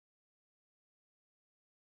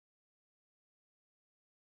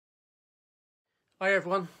Hi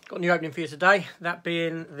everyone, got a new opening for you today, that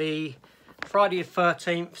being the Friday the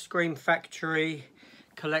 13th Scream Factory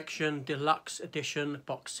Collection Deluxe Edition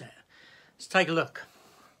box set. Let's take a look.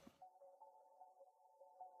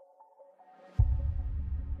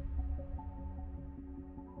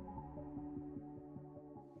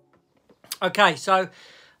 Okay, so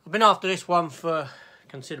I've been after this one for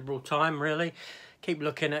considerable time really. Keep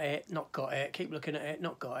looking at it, not got it, keep looking at it,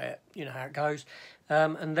 not got it, you know how it goes.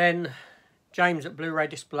 And then James at Blu-ray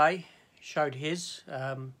Display showed his,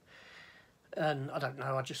 and I don't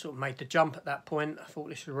know, I just sort of made the jump at that point. I thought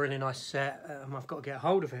this was a really nice set, I've got to get a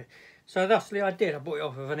hold of it. So thusly I did, I bought it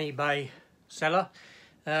off of an eBay seller.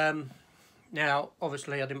 Now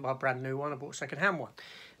obviously I didn't buy a brand new one, I bought a second-hand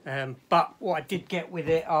one. But what I did get with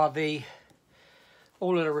it are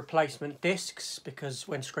all of the replacement discs, because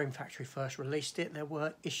when Scream Factory first released it there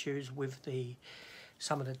were issues with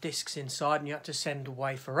some of the discs inside and you had to send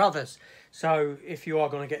away for others. So if you are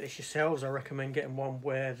going to get this yourselves, I recommend getting one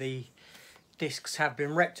where the discs have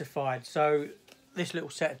been rectified. So this little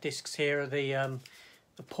set of discs here are the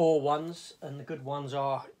poor ones, and the good ones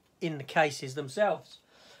are in the cases themselves.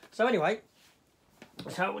 So anyway,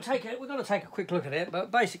 so we're going to take a quick look at it, but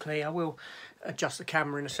basically I will adjust the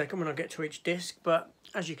camera in a second when I get to each disc. But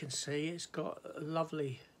as you can see, it's got a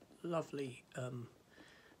lovely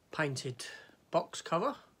painted box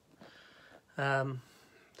cover.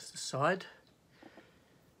 That's the side,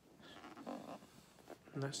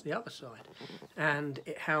 and that's the other side, and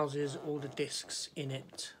it houses all the discs in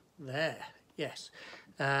it there. Yes,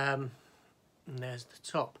 and there's the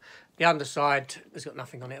top. The underside has got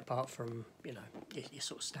nothing on it apart from, you know, your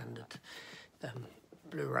sort of standard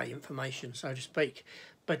Blu-ray information, so to speak.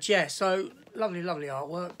 But yeah, so lovely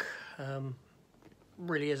artwork.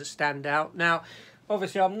 Really is a standout. Now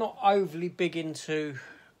obviously I'm not overly big into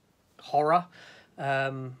horror.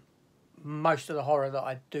 Most of the horror that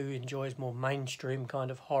I do enjoy is more mainstream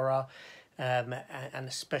kind of horror, and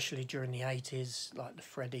especially during the 80s, like the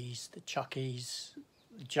Freddys, the Chuckies,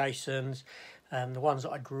 the Jasons. The ones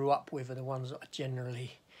that I grew up with are the ones that I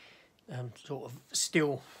generally sort of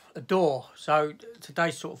still adore. So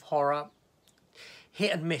today's sort of horror,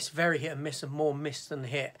 hit and miss, very hit and miss, and more miss than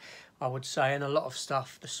hit, I would say. And a lot of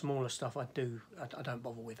stuff, the smaller stuff, I don't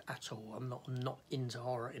bother with at all. I'm not into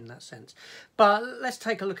horror in that sense. But let's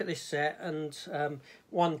take a look at this set, and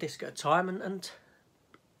one disc at a time, and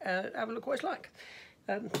have a look what it's like.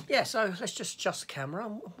 Yeah, so let's just adjust the camera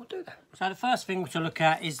and we'll do that. So the first thing to look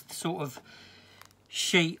at is the sort of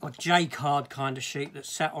sheet or J-card kind of sheet that's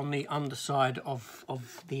sat on the underside of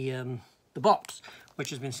the box, which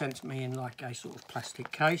has been sent to me in like a sort of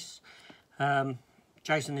plastic case.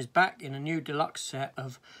 Jason is back in a new deluxe set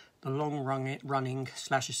of the long-running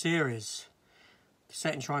slasher series. The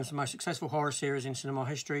set enshrines the most successful horror series in cinema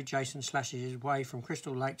history. Jason slashes his way from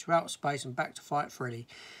Crystal Lake to outer space and back to fight Freddy.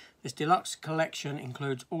 This deluxe collection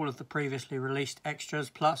includes all of the previously released extras,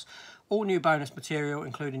 plus all new bonus material,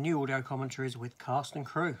 including new audio commentaries with cast and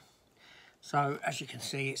crew. So, as you can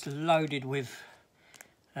see, it's loaded with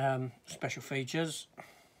special features.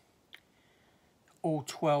 All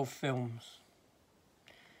 12 films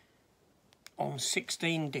on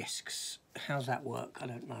 16 discs. How's that work? I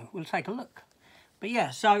don't know. We'll take a look. But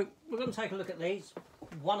yeah, so we're going to take a look at these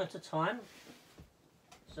one at a time.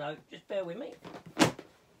 So just bear with me.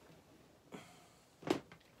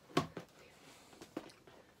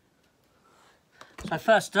 So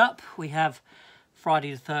first up, we have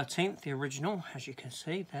Friday the 13th, the original, as you can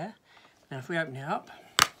see there. Now if we open it up,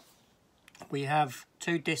 we have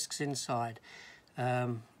two discs inside,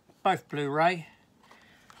 both Blu-ray.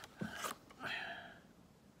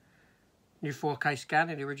 New 4K scan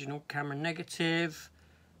of the original camera negative,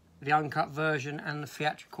 the uncut version and the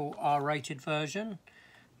theatrical R-rated version.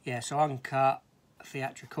 Yeah, so uncut,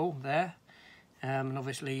 theatrical there. And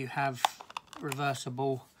obviously you have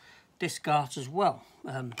reversible disc art as well,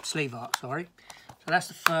 sleeve art, sorry. So that's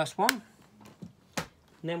the first one.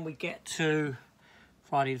 And then we get to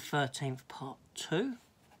Friday the 13th Part 2,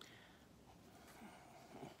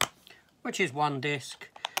 which is one disc,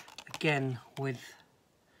 again with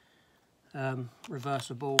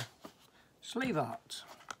reversible sleeve art.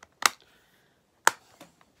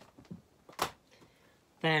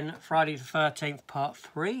 Then Friday the 13th Part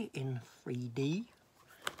 3 in 3D.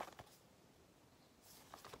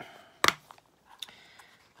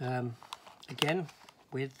 Again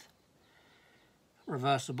with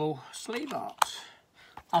reversible sleeve art.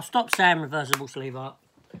 I'll stop saying reversible sleeve art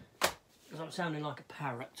because I'm sounding like a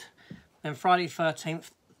parrot. Then Friday the 13th,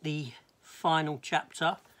 the final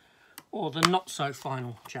chapter, or the not so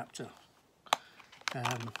final chapter.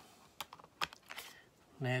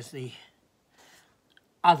 There's the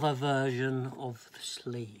other version of the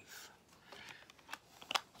sleeve.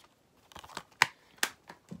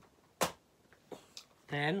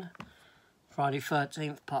 Then Friday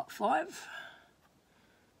 13th Part 5.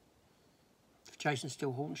 If Jason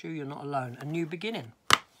still haunts you, you're not alone. A new beginning.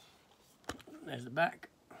 There's the back.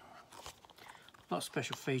 A lot of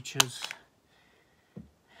special features.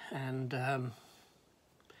 And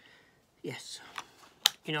yes,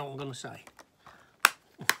 you know what I'm going to say.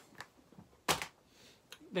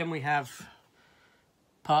 Then we have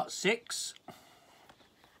Part 6.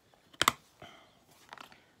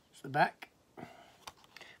 It's the back.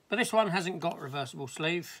 But this one hasn't got reversible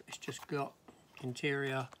sleeve. It's just got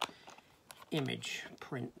interior image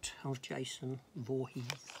print of Jason Voorhees.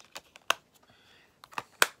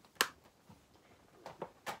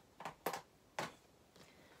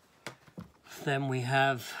 Then we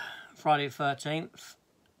have Friday the 13th,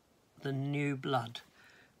 The New Blood,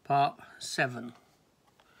 Part 7.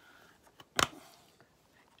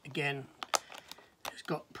 Again, it's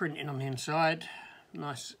got printing on the inside,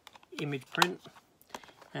 nice image print,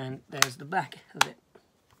 and there's the back of it.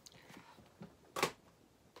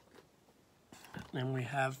 Then we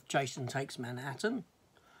have Jason Takes Manhattan.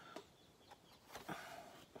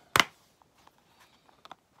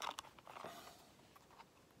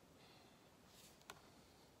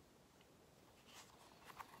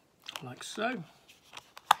 Like so.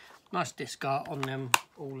 Nice disc art on them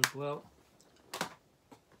all as well.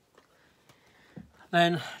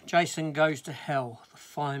 Then Jason Goes to Hell, the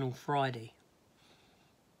final Friday.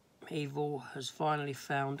 Evil has finally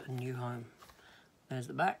found a new home. There's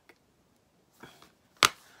the back.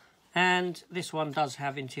 And this one does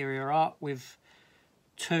have interior art with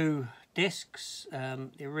 2 discs. The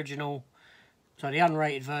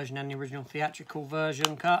unrated version and the original theatrical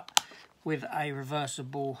version cut with a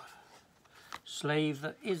reversible sleeve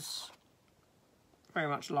that is very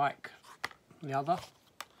much like the other.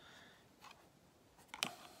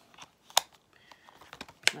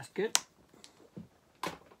 That's good.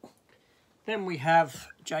 Then we have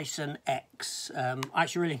Jason X. I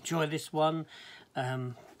actually really enjoy this one.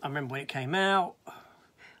 I remember when it came out.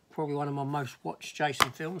 Probably one of my most watched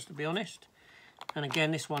Jason films, to be honest. And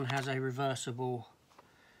again, this one has a reversible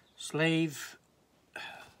sleeve.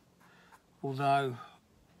 Although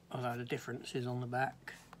the difference is on the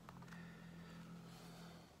back.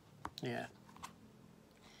 Yeah.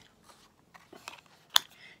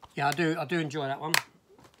 Yeah, I do enjoy that one.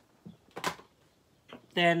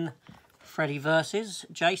 Then Freddy versus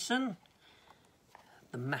Jason.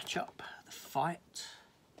 The matchup, the fight.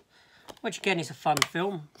 Which again is a fun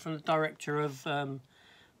film from the director of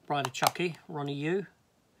Bride of Chucky, Ronnie Yu.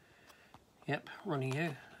 Yep, Ronnie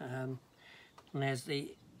Yu. And there's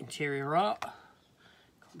the interior art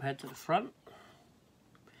compared to the front,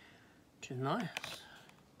 which is nice.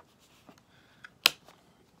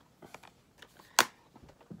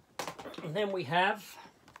 And then we have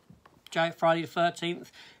Friday the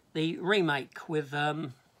 13th, the remake with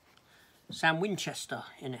Sam Winchester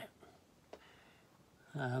in it.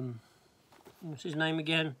 What's his name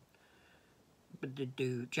again?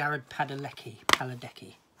 Jared Padalecki.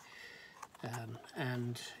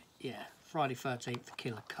 And yeah, Friday 13th,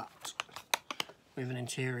 Killer Cut. With an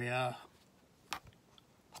interior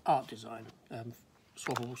art design,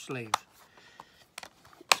 swappable sleeve.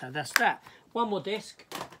 So that's that. One more disc.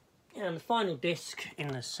 And the final disc in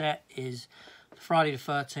the set is the Friday the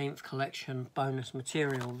 13th collection bonus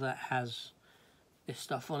material that has this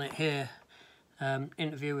stuff on it here.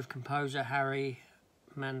 Interview with composer Harry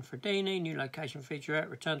Manfredini, new location featurette,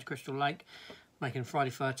 return to Crystal Lake, making Friday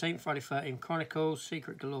 13th, Friday 13th Chronicles,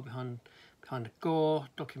 secret galore behind the gore,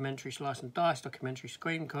 documentary Slice and Dice, documentary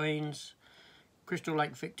Scream Queens, Crystal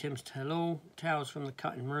Lake Victims Tell All, Tales from the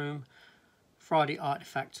Cutting Room, Friday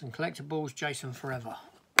Artifacts and Collectibles, Jason Forever.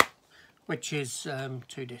 Which is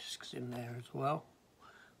 2 discs in there as well,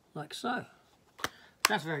 like so.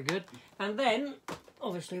 That's very good. And then,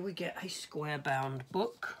 obviously, we get a square-bound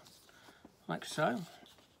book, like so.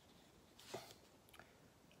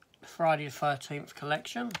 Friday the 13th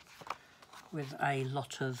collection, with a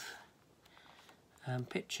lot of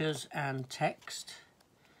pictures and text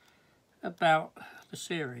about the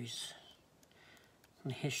series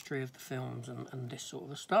and the history of the films and this sort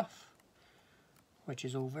of stuff, which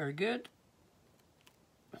is all very good.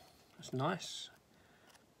 That's nice.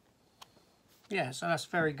 Yeah, so that's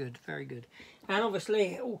very good, very good. And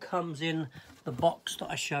obviously it all comes in the box that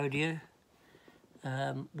I showed you,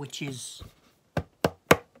 which is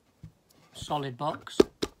solid box.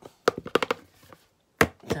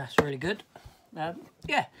 That's really good.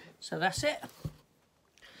 Yeah, so that's it.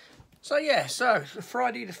 So yeah, so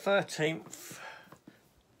Friday the 13th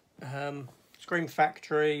Scream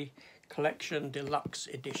Factory Collection Deluxe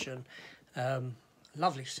Edition.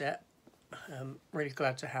 Lovely set. Really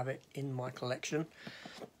glad to have it in my collection.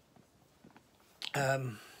 Yeah,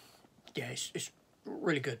 it's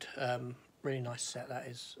really good. Really nice set that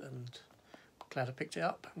is, and glad I picked it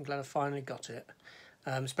up. I'm glad I finally got it.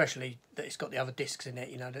 Especially that it's got the other discs in it,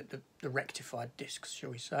 you know, the rectified discs, shall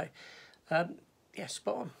we say. Yeah,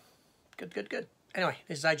 spot on. Good. Anyway,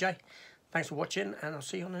 this is AJ. Thanks for watching, and I'll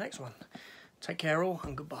see you on the next one. Take care all,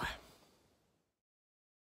 and goodbye.